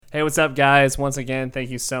Hey, what's up, guys? Once again, thank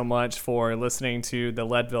you so much for listening to the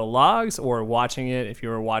Leadville Logs or watching it if you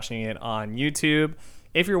were watching it on YouTube.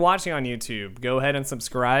 If you're watching on YouTube, go ahead and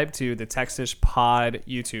subscribe to the Texas Pod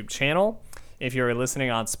YouTube channel. If you're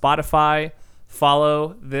listening on Spotify,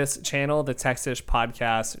 follow this channel, the Texas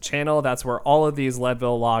Podcast channel. That's where all of these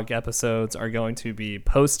Leadville Log episodes are going to be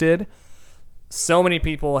posted. So many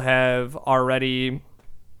people have already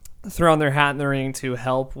thrown their hat in the ring to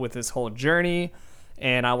help with this whole journey.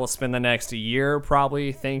 And I will spend the next year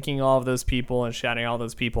probably thanking all of those people and shouting all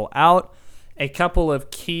those people out. A couple of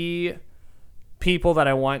key people that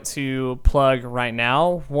I want to plug right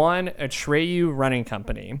now. One, Atreyu Running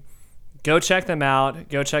Company. Go check them out.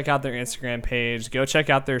 Go check out their Instagram page. Go check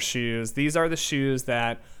out their shoes. These are the shoes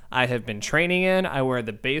that I have been training in. I wear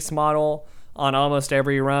the base model on almost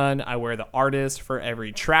every run. I wear the Artist for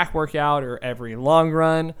every track workout or every long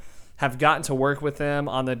run. Have gotten to work with them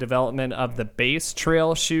on the development of the base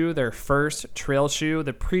trail shoe, their first trail shoe.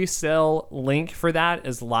 The pre-sale link for that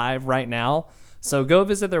is live right now. So go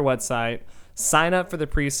visit their website, sign up for the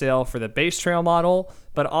pre-sale for the base trail model,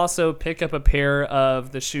 but also pick up a pair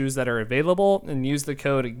of the shoes that are available and use the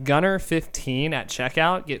code Gunner15 at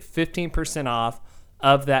checkout. Get 15% off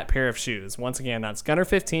of that pair of shoes. Once again, that's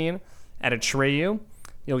Gunner15 at Atreyu.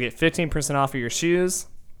 You'll get 15% off of your shoes.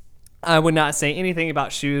 I would not say anything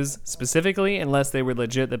about shoes specifically unless they were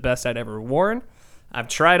legit the best I'd ever worn. I've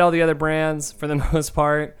tried all the other brands for the most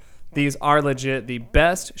part. These are legit the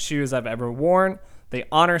best shoes I've ever worn. They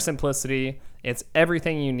honor simplicity. It's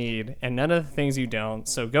everything you need and none of the things you don't.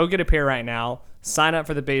 So go get a pair right now. Sign up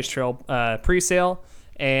for the Base Trail pre-sale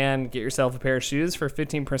and get yourself a pair of shoes for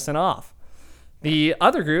 15% off. The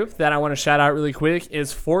other group that I want to shout out really quick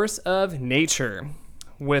is Force of Nature.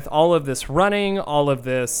 With all of this running, all of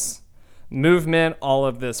this movement, all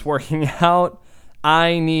of this working out,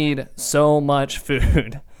 I need so much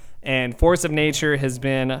food. And Force of Nature has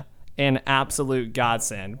been an absolute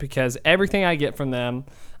godsend because everything I get from them,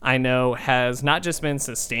 I know has not just been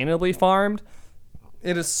sustainably farmed,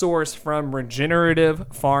 it is sourced from regenerative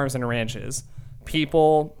farms and ranches.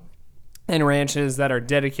 People and ranches that are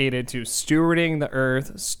dedicated to stewarding the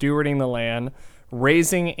earth, stewarding the land,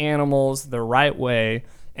 raising animals the right way,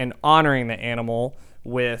 and honoring the animal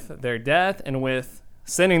with their death and with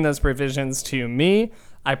sending those provisions to me.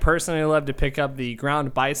 I personally love to pick up the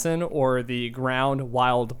ground bison or the ground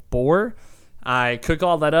wild boar. I cook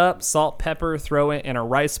all that up, salt, pepper, throw it in a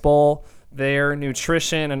rice bowl. Their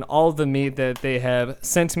nutrition and all of the meat that they have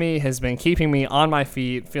sent me has been keeping me on my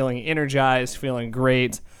feet, feeling energized, feeling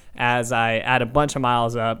great as I add a bunch of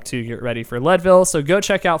miles up to get ready for Leadville. So go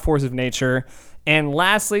check out Force of Nature. And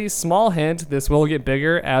lastly, small hint, this will get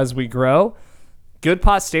bigger as we grow. Good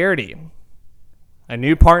Posterity, a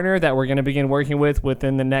new partner that we're going to begin working with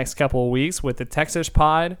within the next couple of weeks with the Texas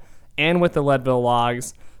Pod and with the Leadville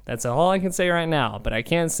Logs. That's all I can say right now, but I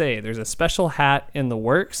can say there's a special hat in the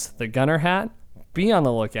works, the Gunner hat. Be on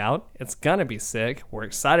the lookout. It's going to be sick. We're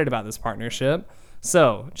excited about this partnership.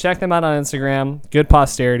 So check them out on Instagram, Good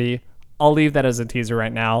Posterity. I'll leave that as a teaser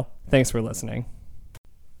right now. Thanks for listening.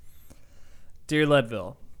 Dear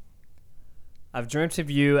Leadville, I've dreamt of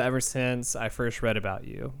you ever since I first read about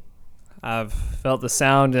you. I've felt the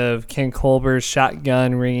sound of Ken Colbert's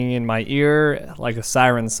shotgun ringing in my ear like a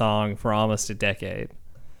siren song for almost a decade.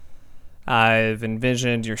 I've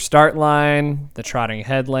envisioned your start line, the trotting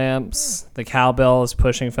headlamps, the cowbells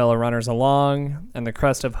pushing fellow runners along, and the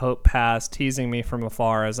crest of Hope Pass teasing me from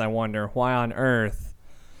afar as I wonder why on earth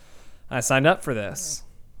I signed up for this.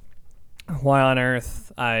 Why on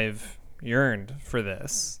earth I've yearned for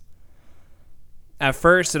this. At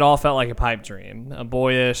first, it all felt like a pipe dream, a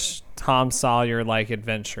boyish, Tom Sawyer-like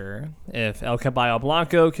adventure. If El Caballo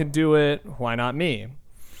Blanco could do it, why not me?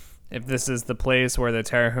 If this is the place where the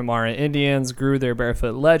Tarahumara Indians grew their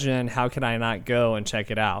barefoot legend, how could I not go and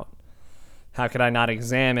check it out? How could I not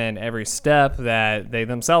examine every step that they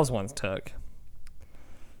themselves once took?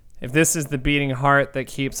 If this is the beating heart that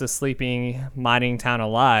keeps a sleeping mining town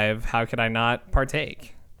alive, how could I not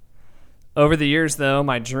partake? Over the years, though,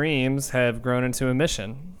 my dreams have grown into a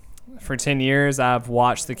mission. For 10 years, I've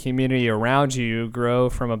watched the community around you grow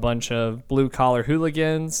from a bunch of blue-collar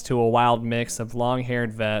hooligans to a wild mix of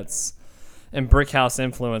long-haired vets and brickhouse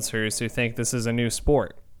influencers who think this is a new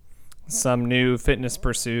sport, some new fitness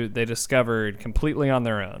pursuit they discovered completely on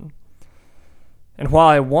their own. And while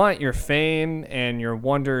I want your fame and your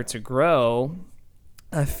wonder to grow,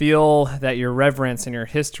 I feel that your reverence and your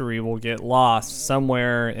history will get lost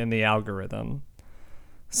somewhere in the algorithm.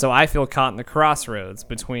 So I feel caught in the crossroads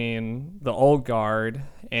between the old guard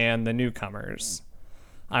and the newcomers.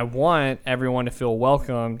 I want everyone to feel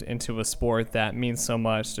welcomed into a sport that means so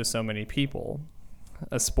much to so many people.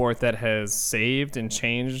 A sport that has saved and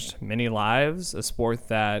changed many lives. A sport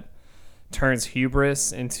that turns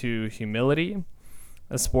hubris into humility.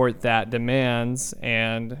 A sport that demands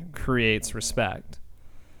and creates respect.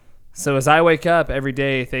 So as I wake up every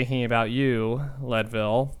day thinking about you,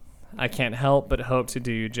 Leadville, I can't help but hope to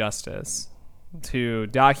do you justice, to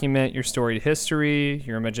document your storied history,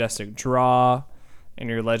 your majestic draw, and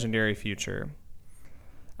your legendary future.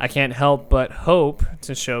 I can't help but hope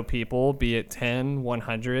to show people, be it 10,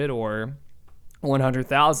 100, or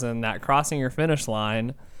 100,000, that crossing your finish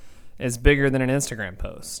line is bigger than an Instagram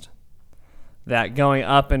post. That going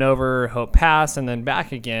up and over Hope Pass and then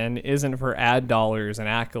back again isn't for ad dollars and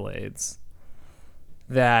accolades.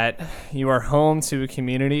 That you are home to a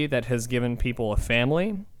community that has given people a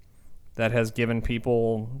family, that has given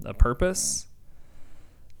people a purpose,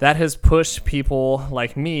 that has pushed people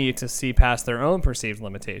like me to see past their own perceived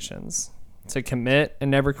limitations, to commit and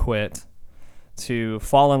never quit, to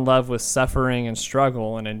fall in love with suffering and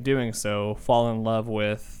struggle, and in doing so, fall in love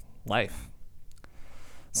with life.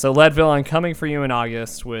 So Leadville, I'm coming for you in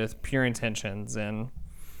August with pure intentions, and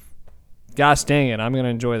gosh dang it, I'm going to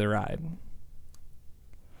enjoy the ride.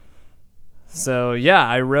 So yeah,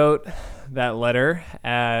 I wrote that letter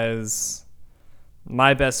as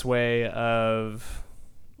my best way of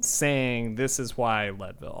saying this is why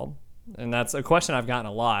Leadville. And that's a question I've gotten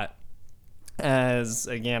a lot, as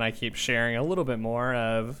again I keep sharing a little bit more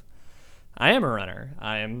of I am a runner.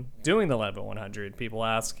 I am doing the Leadville 100. People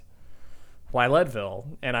ask, why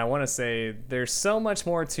Leadville? And I want to say there's so much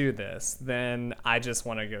more to this than I just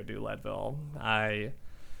want to go do Leadville. I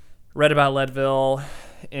read about Leadville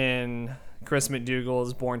in Chris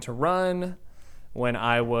McDougall's Born to Run when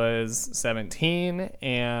I was 17,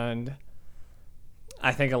 and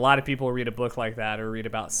I think a lot of people read a book like that or read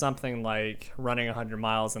about something like running 100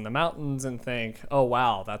 miles in the mountains and think, oh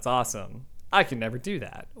wow, that's awesome. I could never do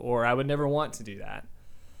that, or I would never want to do that.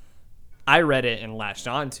 I read it and latched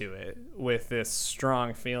onto it with this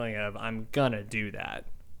strong feeling of I'm gonna do that.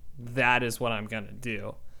 That is what I'm gonna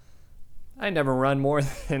do. I never run more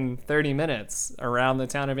than 30 minutes around the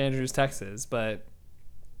town of Andrews, Texas, but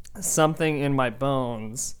something in my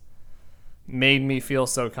bones made me feel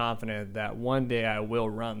so confident that one day I will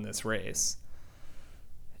run this race.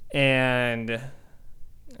 And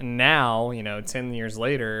now, 10 years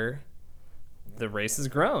later, the race has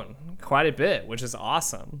grown quite a bit, which is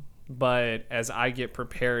awesome. But as I get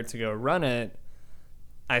prepared to go run it,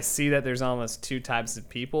 I see that there's almost two types of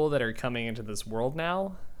people that are coming into this world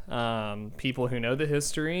now. People who know the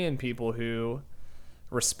history and people who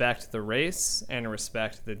respect the race and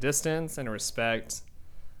respect the distance and respect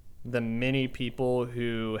the many people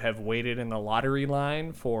who have waited in the lottery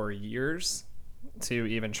line for years to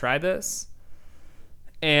even try this.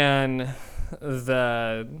 And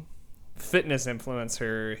the fitness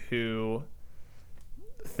influencer who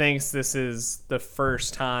thinks this is the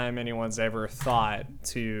first time anyone's ever thought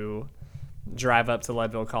to drive up to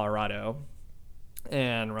Leadville, Colorado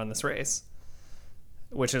and run this race.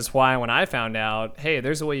 Which is why when I found out, hey,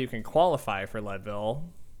 there's a way you can qualify for Leadville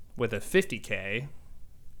with a 50K,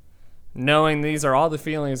 knowing these are all the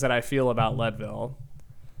feelings that I feel about Leadville,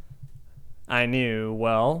 I knew,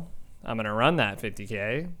 well, I'm going to run that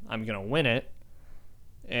 50K, I'm going to win it,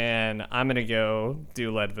 and I'm going to go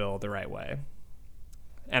do Leadville the right way.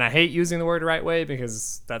 And I hate using the word right way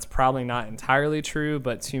because that's probably not entirely true,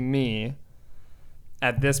 but to me,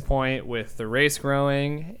 at this point with the race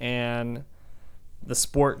growing and the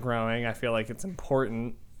sport growing, I feel like it's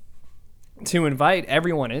important to invite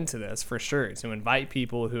everyone into this for sure, to invite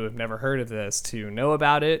people who have never heard of this to know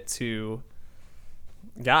about it, to,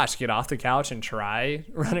 get off the couch and try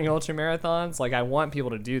running ultra marathons. Like, I want people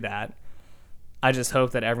to do that. I just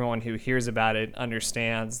hope that everyone who hears about it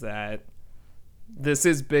understands that this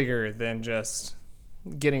is bigger than just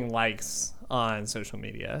getting likes on social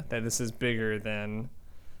media, that this is bigger than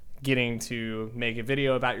getting to make a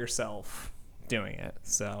video about yourself doing it.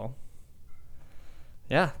 So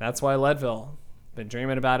yeah, that's why Leadville. Been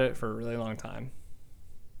dreaming about it for a really long time.